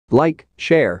Like,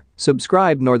 share,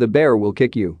 subscribe nor the bear will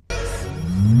kick you.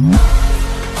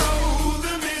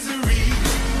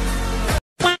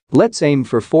 Let's aim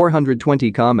for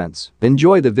 420 comments.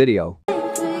 Enjoy the video.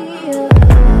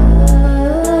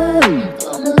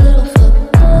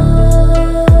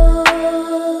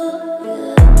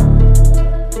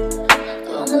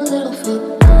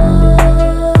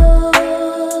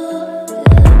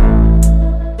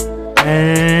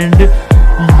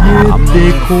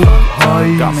 देखो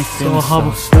भाई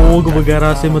साहब fog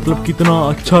वगैरह से मतलब कितना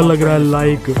अच्छा लग रहा है।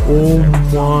 लाइक ओ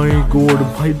माय गॉड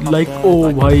भाई, लाइक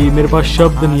ओ भाई मेरे पास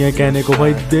शब्द नहीं है कहने को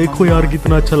भाई। देखो यार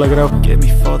कितना अच्छा लग रहा है।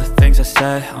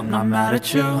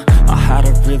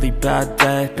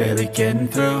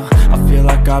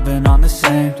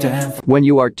 When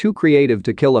you are too creative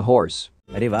to kill a horse.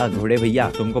 अरे वाह घोड़े भैया,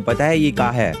 तुमको पता है ये क्या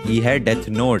है? ये है डेथ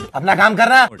नोट। अपना काम कर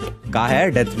रहा क्या है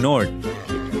डेथ नोट?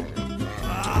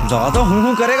 ज्यादा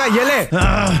हूँ करेगा ये ले।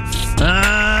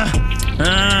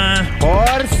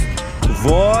 Horse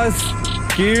was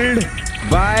killed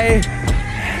by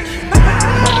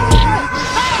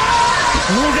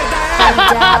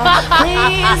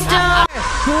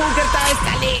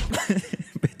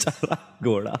बेचारा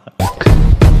घोड़ा।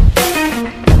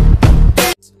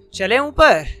 चले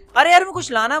ऊपर। अरे यार मैं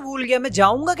कुछ लाना भूल गया, मैं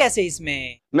जाऊंगा कैसे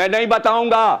इसमें? मैं नहीं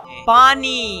बताऊंगा।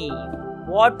 पानी,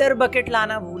 वाटर बकेट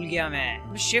लाना भूल गया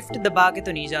मैं। शिफ्ट दबा के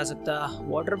तो नहीं जा सकता,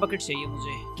 वाटर बकेट चाहिए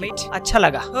मुझे। वेट, अच्छा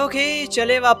लगा। ओके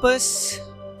चले वापस।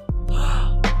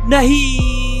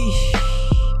 नहीं,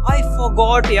 आई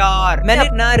फॉरगॉट यार, मैंने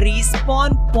अपना रिस्पॉन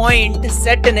पॉइंट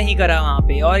सेट नहीं करा वहाँ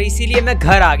पे और इसीलिए मैं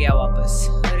घर आ गया वापस।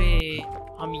 अरे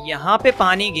हम यहाँ पे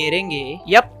पानी घेरेंगे।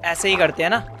 यप ऐसे ही करते हैं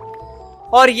ना।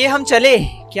 और ये हम चले।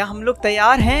 क्या हम लोग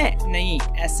तैयार हैं? नहीं,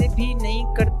 ऐसे भी नहीं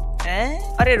करते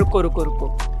हैं। अरे रुको रुको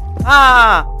रुको।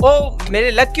 हाँ, ओ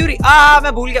मेरे लग क्यों रही?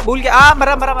 मैं भूल गया।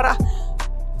 मरा।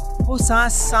 ओ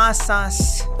सांस सांस सांस।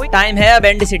 टाइम है अब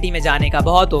एंड सिटी में जाने का,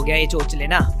 बहुत हो गया ये चोचले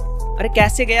ना। अरे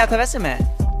कैसे गया था वैसे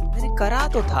मैंने करा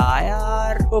तो था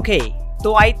यार। ओके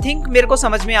तो आई थिंक मेरे को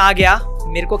समझ में आ गया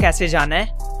मेरे को कैसे जाना है।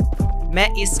 मैं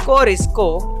इसको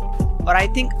और आई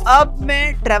थिंक अब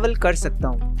मैं ट्रेवल कर सकता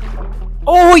हूँ।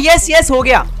 ओह यस हो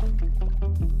गया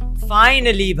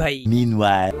फाइनली भाई।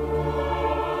 Meanwhile,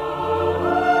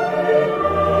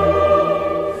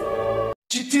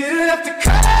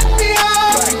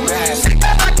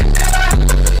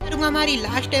 हमारी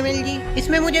लास्ट MLG,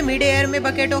 इसमें मुझे मिड एयर में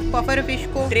बकेट ऑफ पफर फिश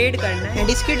को ट्रेड करना है एंड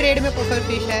इसकी ट्रेड में पफर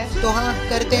फिश है, तो हाँ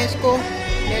करते हैं इसको।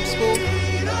 Let's go.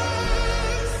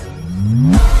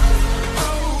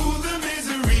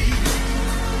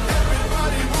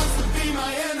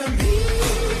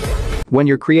 When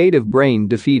your creative brain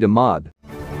defeat a mod.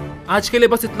 आज के लिए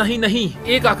बस इतना ही नहीं,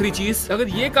 एक आखिरी चीज, अगर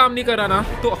ये काम नहीं करा ना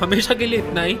तो हमेशा के लिए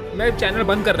इतना ही। मैं चैनल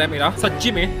बंद कर रहा है मेरा,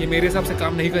 सच्ची में ये मेरे हिसाब से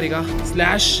काम नहीं करेगा।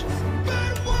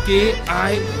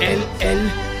 /KILL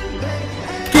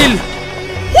kill.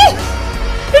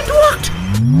 It worked.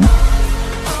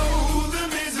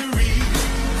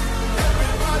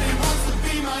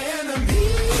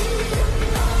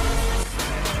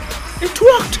 It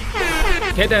worked.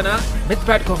 कहते हैं ना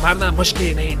mythpat को मारना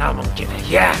मुश्किल नहीं नामुमकिन है।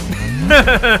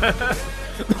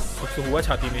 तो हुआ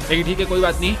छाती में, लेकिन ठीक है कोई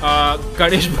बात नहीं।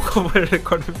 गणेश बुक ओवर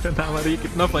रिकॉर्ड में नाम आ रही है,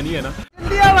 कितना फनी है ना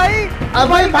भाई। अब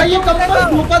भाई ये कब तक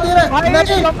धोखा दे रहा है?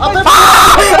 नहीं अबे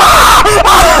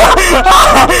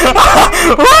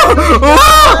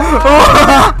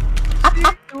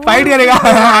फाइट करेगा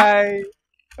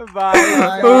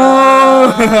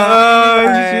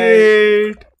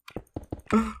शिट।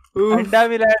 अंडा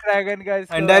मिला है ड्रैगन का।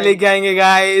 अंडा लेके आएंगे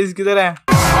गाइस। किधर है?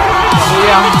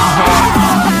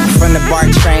 From the BART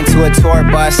train to a tour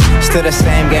bus, still the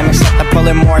same game except I'm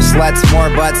pulling more sluts, more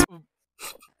butts.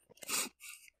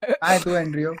 आए तू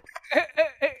एंड्रियो।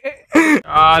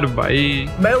 यार भाई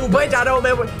मैं ऊपर जा रहा हूँ।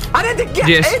 मैं अरे दिख गया।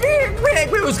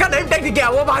 एक मिनट उसका नेम टैग दिख गया।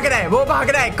 वो भाग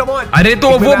रहा है कम ऑन। अरे तो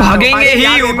वो भागेंगे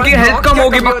ही, उनकी हेल्थ कम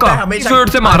होगी पक्का। जोर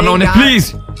से मारना उन्हें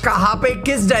प्लीज। कहाँ पे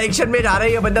किस डायरेक्शन में जा रहा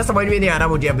है ये बंदा समझ में नहीं आ रहा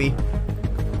मुझे अभी।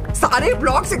 सारे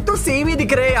ब्लॉक्स एक तो सेम ही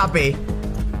दिख रहे हैं यहाँ पे।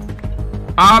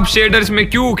 आप शेडर्स में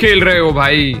क्यों खेल रहे हो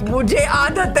भाई? मुझे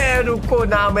आदत है, रुको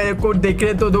ना मेरे को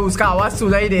देखने तो दो। उसका आवाज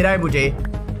सुनाई दे रहा है मुझे।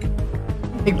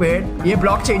 एक मिनट, ये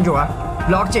ब्लॉक चेंज हुआ।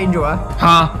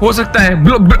 हाँ हो सकता है।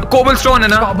 कोबलस्टोन है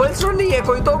ना? कोबलस्टोन नहीं है,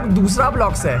 कोई तो दूसरा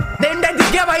ब्लॉक्स है।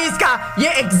 दिख गया भाई इसका। ये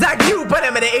एग्जैक्टली ऊपर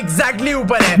है, मेरे एग्जैक्टली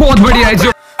ऊपर है। बहुत बढ़िया है।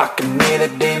 जो I can hear the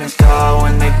demons call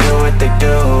when they do what they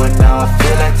do, and now I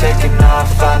feel like taking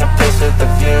off, find a place with a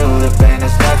view. The pain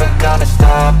is never gonna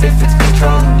stop if it's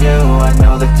controlling you. I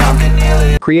know that time can heal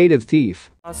it. Creative thief.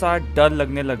 सा डर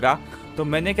लगने लगा तो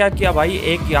मैंने क्या किया भाई,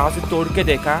 एक यहाँ से तोड़ के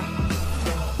देखा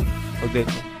और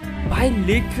देखो भाई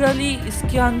लिटरली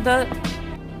इसके अंदर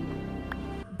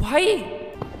भाई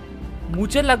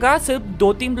मुझे लगा सिर्फ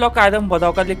 2-3 ब्लॉक आयरन भरा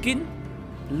होगा, लेकिन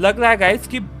लग रहा है गाइस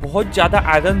कि बहुत ज्यादा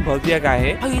आयरन भर दिया गया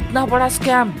है। भाई इतना बड़ा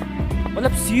स्कैम,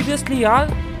 मतलब सीरियसली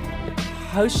यार,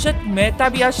 हर्षद मेहता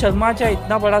भी यार शर्मा जाए,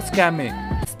 इतना बड़ा स्कैम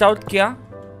है। स्टार्ट किया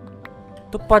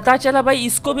तो पता चला भाई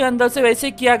इसको भी अंदर से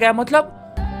वैसे किया गया, मतलब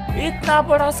इतना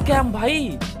बड़ा स्कैम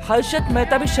भाई। हर्षद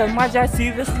मेहता भी शर्मा जाए,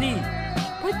 सीरियसली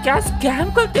भाई क्या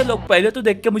स्कैम करते लोग। पहले तो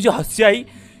देख के मुझे हंसी आई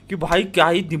कि भाई क्या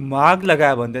ही दिमाग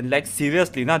लगाया बंदे ने, लाइक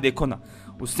सीरियसली ना, देखो ना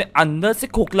उसने अंदर से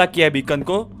खोखला किया है बीकन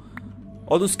को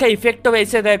और उसका इफेक्ट तो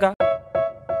वैसे रहेगा।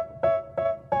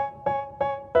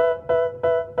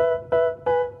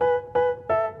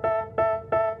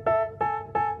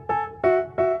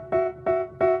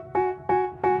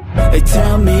 They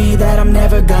tell me that I'm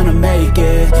never gonna make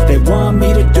it. They want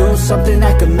me to do something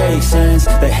that could make sense.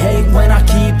 They hate when I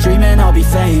keep dreaming I'll be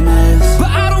famous, but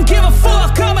I don't give a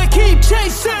fuck, I'ma keep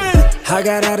chasing. I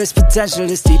got all this potential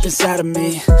that's deep inside of me,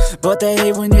 but they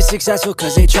hate when you're successful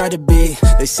cause they try to be.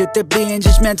 They sit there being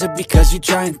judgmental because you're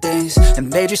trying things,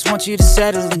 and they just want you to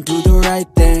settle and do the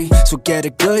right thing. So get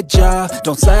a good job,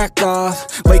 don't slack off.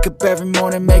 Wake up every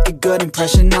morning, make a good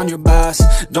impression on your boss.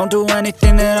 Don't do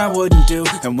anything that I wouldn't do,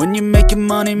 and when you're making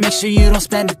money, make sure you don't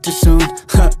spend it too soon.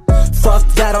 Fuck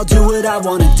that, I'll do what I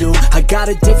wanna do. I got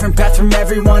a different path from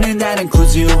everyone and that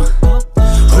includes you.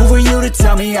 Who are you to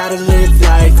tell me how to live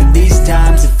life? In these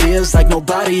times it feels like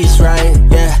nobody is right,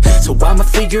 yeah. So I'ma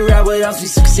figure out what else we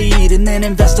succeed and then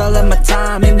invest all of my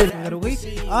time into that.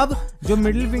 अब जो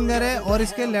middle finger है और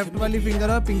इसके left वाली finger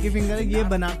और Pinky finger है, ये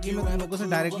बना के मैं तुम लोगों से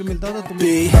डायरेक्टली मिलता हूँ तो तुम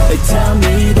They tell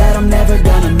me that I'm never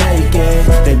gonna make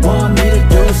it. They want me to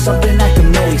do something that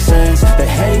can make sense. They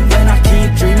hate when I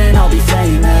keep dreaming I'll be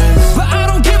famous, but I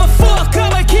don't give a fuck,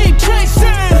 I'ma keep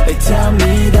chasing. They tell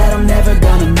me that I'm never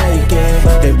gonna make it.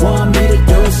 They want me to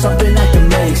do something that can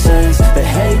make sense. They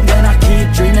hate when I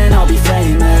keep dreaming I'll be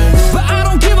famous, but I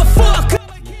don't give a fuck.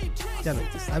 चलो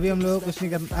अभी हम लोग कुछ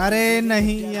नहीं करना। अरे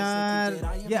नहीं यार,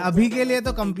 ये अभी के लिए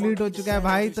तो कंप्लीट हो चुका है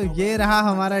भाई। तो ये रहा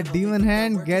हमारा demon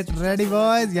hand. Get ready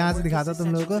boys. यहाँ से दिखाता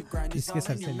तुम लोगों को, इसके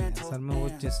सर से नहीं, सर में वो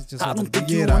चेस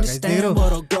ये रहा गाइस, देख रहे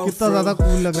हो कितना ज्यादा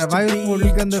कूल लग रहा है भाई। उस मॉडल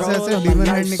के अंदर से ऐसे डीमन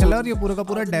हैंड निकला और ये पूरा का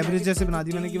पूरा डेब्रिज जैसे बना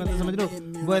दी मैंने, कि मतलब समझ लो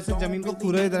वो ऐसे जमीन को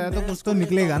पूरा इधर है तो कुछ तो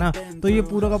निकलेगा ना। तो ये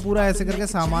पूरा का पूरा ऐसे करके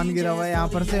सामान गिरा हुआ है यहाँ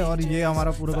पर से, और ये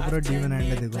हमारा पूरा का पूरा डीमन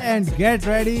हैंड है, देखो। एंड गेट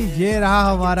रेडी, ये रहा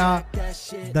हमारा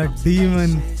द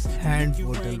डीमन हैंड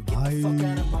पोर्टल। भाई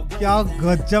क्या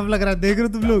गजब लग रहा है, देख रहे हो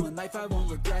तुम लोग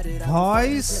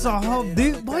भाई साहब।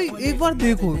 देख भाई एक बार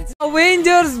देखो,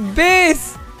 अवेंजर्स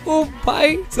बेस। ओ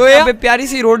भाई तो यहाँ पे प्यारी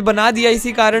सी रोड बना दिया,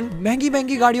 इसी कारण महंगी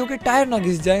महंगी गाड़ियों के टायर ना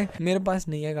घिस जाए। मेरे पास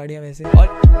नहीं है गाड़ियां वैसे,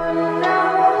 और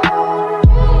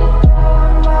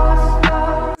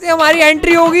हमारी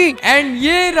एंट्री होगी। एंड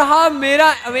ये रहा मेरा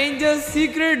अवेंजर्स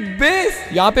सीक्रेट बेस।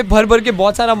 यहाँ पे भर भर के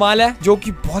बहुत सारा माल है जो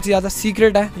कि बहुत ज्यादा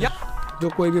सीक्रेट है, जो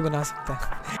कोई भी बना सकता है।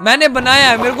 मैंने बनाया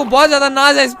है, मेरे को बहुत ज्यादा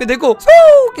नाज है इस पे। देखो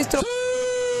किस तरह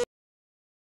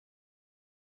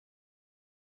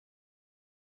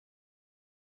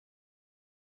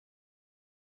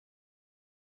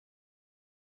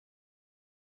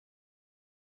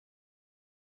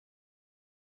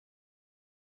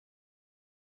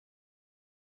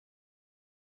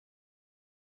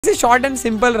शॉर्ट एंड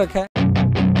सिंपल रखा है।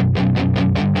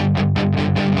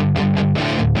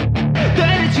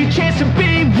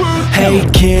 Hey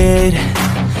kid,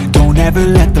 don't ever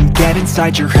let them get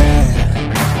inside your head.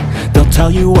 They'll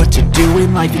tell you what to do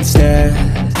in life instead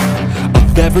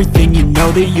of everything you know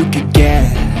that you could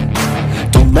get.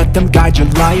 Don't let them guide your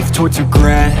life towards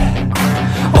regret.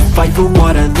 I'll fight for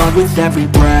what I love with every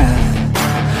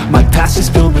breath. My past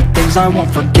is filled with things I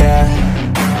won't forget.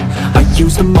 I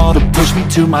use them all to push me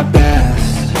to my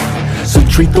best. So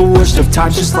treat the worst of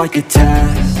times just like a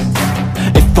test.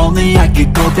 If only I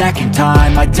could go back in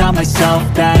time, I'd tell myself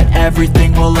that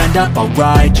everything will end up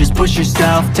alright. Just push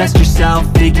yourself, test yourself,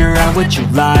 figure out what you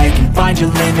like, and find your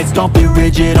limits, don't be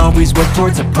rigid, always work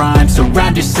towards a prime.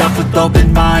 Surround yourself with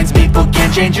open minds, people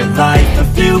can change your life. A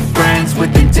few friends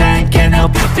with intent can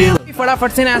help you feel it.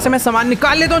 फटाफट से ऐसे मैं सामान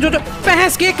निकाल लेता हूँ, जो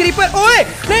पहस के क्रीपर। ओए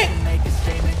नहीं,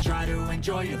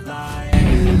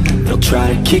 they'll try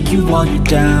to kick you while you're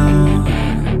down.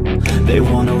 They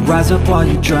wanna rise up while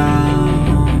you drown.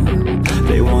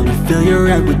 They wanna fill your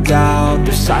head with doubt.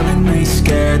 They're silently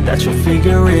scared that you'll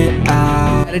figure it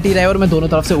out. Reality रहे और मैं दोनों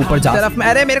तरफ से ऊपर जा तरफ में।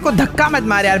 अरे मेरे को धक्का मत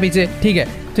मार यार पीछे, ठीक है।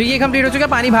 तो ये कंप्लीट हो चुका,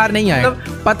 पानी बाहर नहीं आया,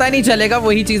 मतलब पता नहीं चलेगा,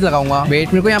 वही चीज लगाऊंगा। वेट,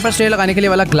 मेरे को यहाँ पर स्टे लगाने के लिए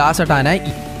वाला ग्लास हटाना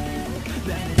है।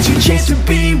 Chance to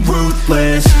be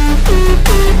ruthless.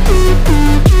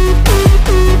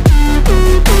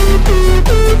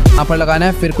 यहाँ पर लगाना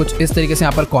है, फिर कुछ इस तरीके से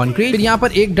यहाँ पर कंक्रीट, फिर यहाँ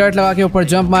पर एक डर्ट लगा के ऊपर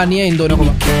जंप मारनी है इन दोनों को।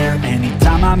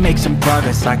 Anytime I make some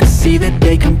progress, I can see that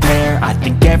they compare. I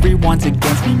think everyone's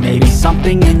against me, maybe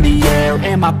something in the air.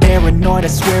 Am I paranoid?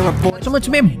 I swear a voice. मुझ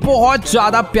में बहुत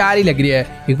ज्यादा प्यारी लग रही है,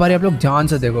 एक बार आप लोग ध्यान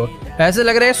से देखो, ऐसे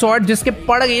लग रहा है शॉट जिसके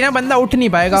पड़ गई ना बंदा उठ नहीं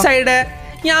पाएगा। साइड है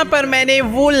यहाँ पर मैंने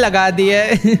वूल लगा दी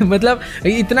है मतलब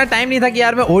इतना टाइम नहीं था कि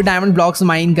यार मैं और डायमंड ब्लॉक्स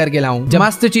माइन करके लाऊं।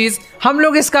 मस्त चीज, हम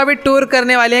लोग इसका भी टूर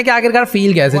करने वाले हैं कि आखिरकार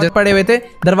फील कैसे जब पड़े हुए थे।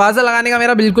 दरवाजा लगाने का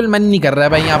मेरा बिल्कुल मन नहीं कर रहा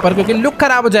है भाई यहाँ पर, क्योंकि लुक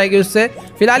खराब हो जाएगी उससे।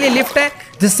 फिलहाल ये लिफ्ट है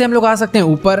जिससे हम लोग आ सकते हैं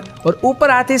ऊपर, और ऊपर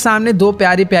आते ही सामने दो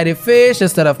प्यारी प्यारी फिश,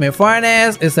 इस तरफ में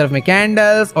फर्नेस, इस तरफ में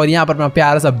कैंडल्स, और यहाँ पर अपना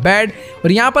प्यारा सा बेड,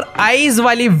 और यहाँ पर आईज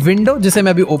वाली विंडो जिसे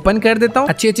मैं अभी ओपन कर देता हूँ।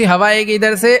 अच्छी अच्छी हवा आएगी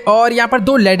इधर से, और यहाँ पर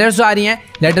दो लेडर्स आ रही हैं,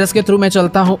 लेडर्स के थ्रू मैं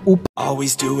चलता हूँ ऊपर।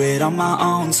 Always do it on my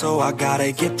own, so I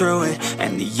gotta get through it.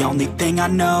 And the only thing I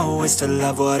know is to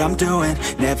love what I'm doing.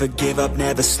 Never give up,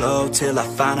 never slow, till I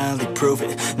finally prove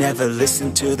it. Never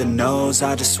listen to the no's,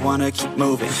 I just wanna keep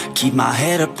moving. Keep my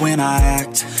head up when I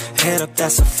act, head up,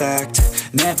 that's a fact.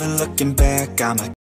 Never looking back, I'm a